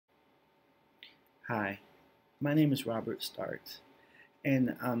Hi, my name is Robert Starks,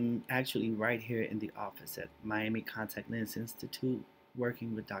 and I'm actually right here in the office at Miami Contact Lens Institute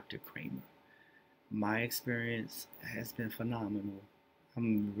working with Dr. Kramer. My experience has been phenomenal.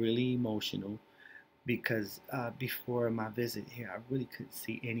 I'm really emotional because before my visit here, I really couldn't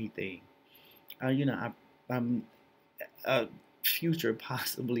see anything. I'm a future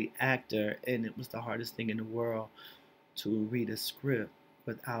possibly actor, and it was the hardest thing in the world to read a script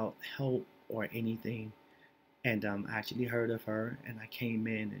without help or anything. And I actually heard of her, and I came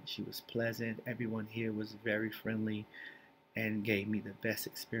in, and she was pleasant. Everyone here was very friendly and gave me the best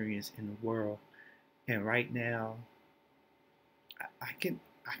experience in the world. And right now, I can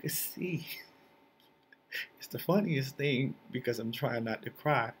see. It's the funniest thing because I'm trying not to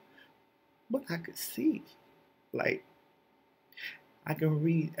cry, but I could see. Like I can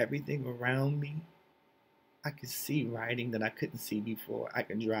read everything around me. I can see writing that I couldn't see before. I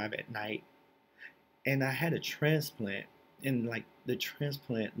can drive at night. And I had a transplant, and like the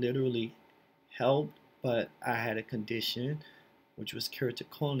transplant literally helped, but I had a condition which was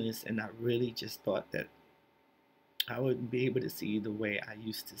keratoconus, and I really just thought that I wouldn't be able to see the way I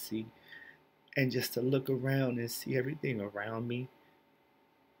used to see. And just to look around and see everything around me,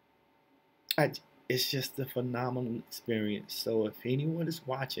 I, it's just a phenomenal experience. So if anyone is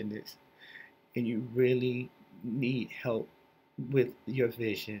watching this and you really need help with your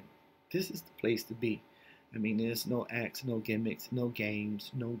vision, this is the place to be. I mean, there's no acts, no gimmicks, no games,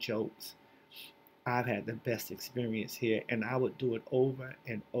 no jokes. I've had the best experience here, and I would do it over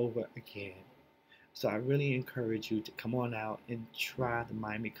and over again. So I really encourage you to come on out and try the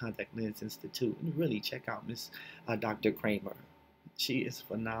Miami Contact Lens Institute and really check out Miss Dr. Kramer. She is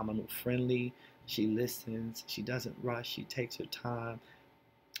phenomenal, friendly. She listens. She doesn't rush. She takes her time.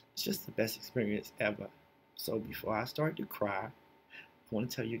 It's just the best experience ever. So before I start to cry, I want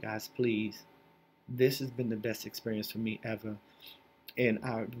to tell you guys, please, this has been the best experience for me ever. And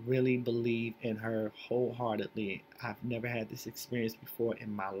I really believe in her wholeheartedly. I've never had this experience before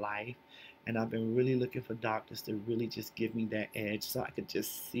in my life, and I've been really looking for doctors to really just give me that edge so I could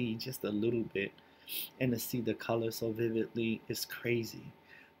just see just a little bit, and to see the color so vividly is crazy.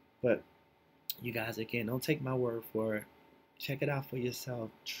 But you guys, again, don't take my word for it. Check it out for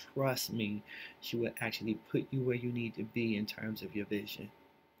yourself. Trust me, she will actually put you where you need to be in terms of your vision.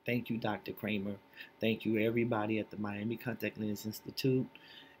 Thank you, Dr. Kramer. Thank you, everybody at the Miami Contact Lens Institute.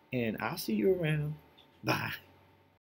 And I'll see you around. Bye.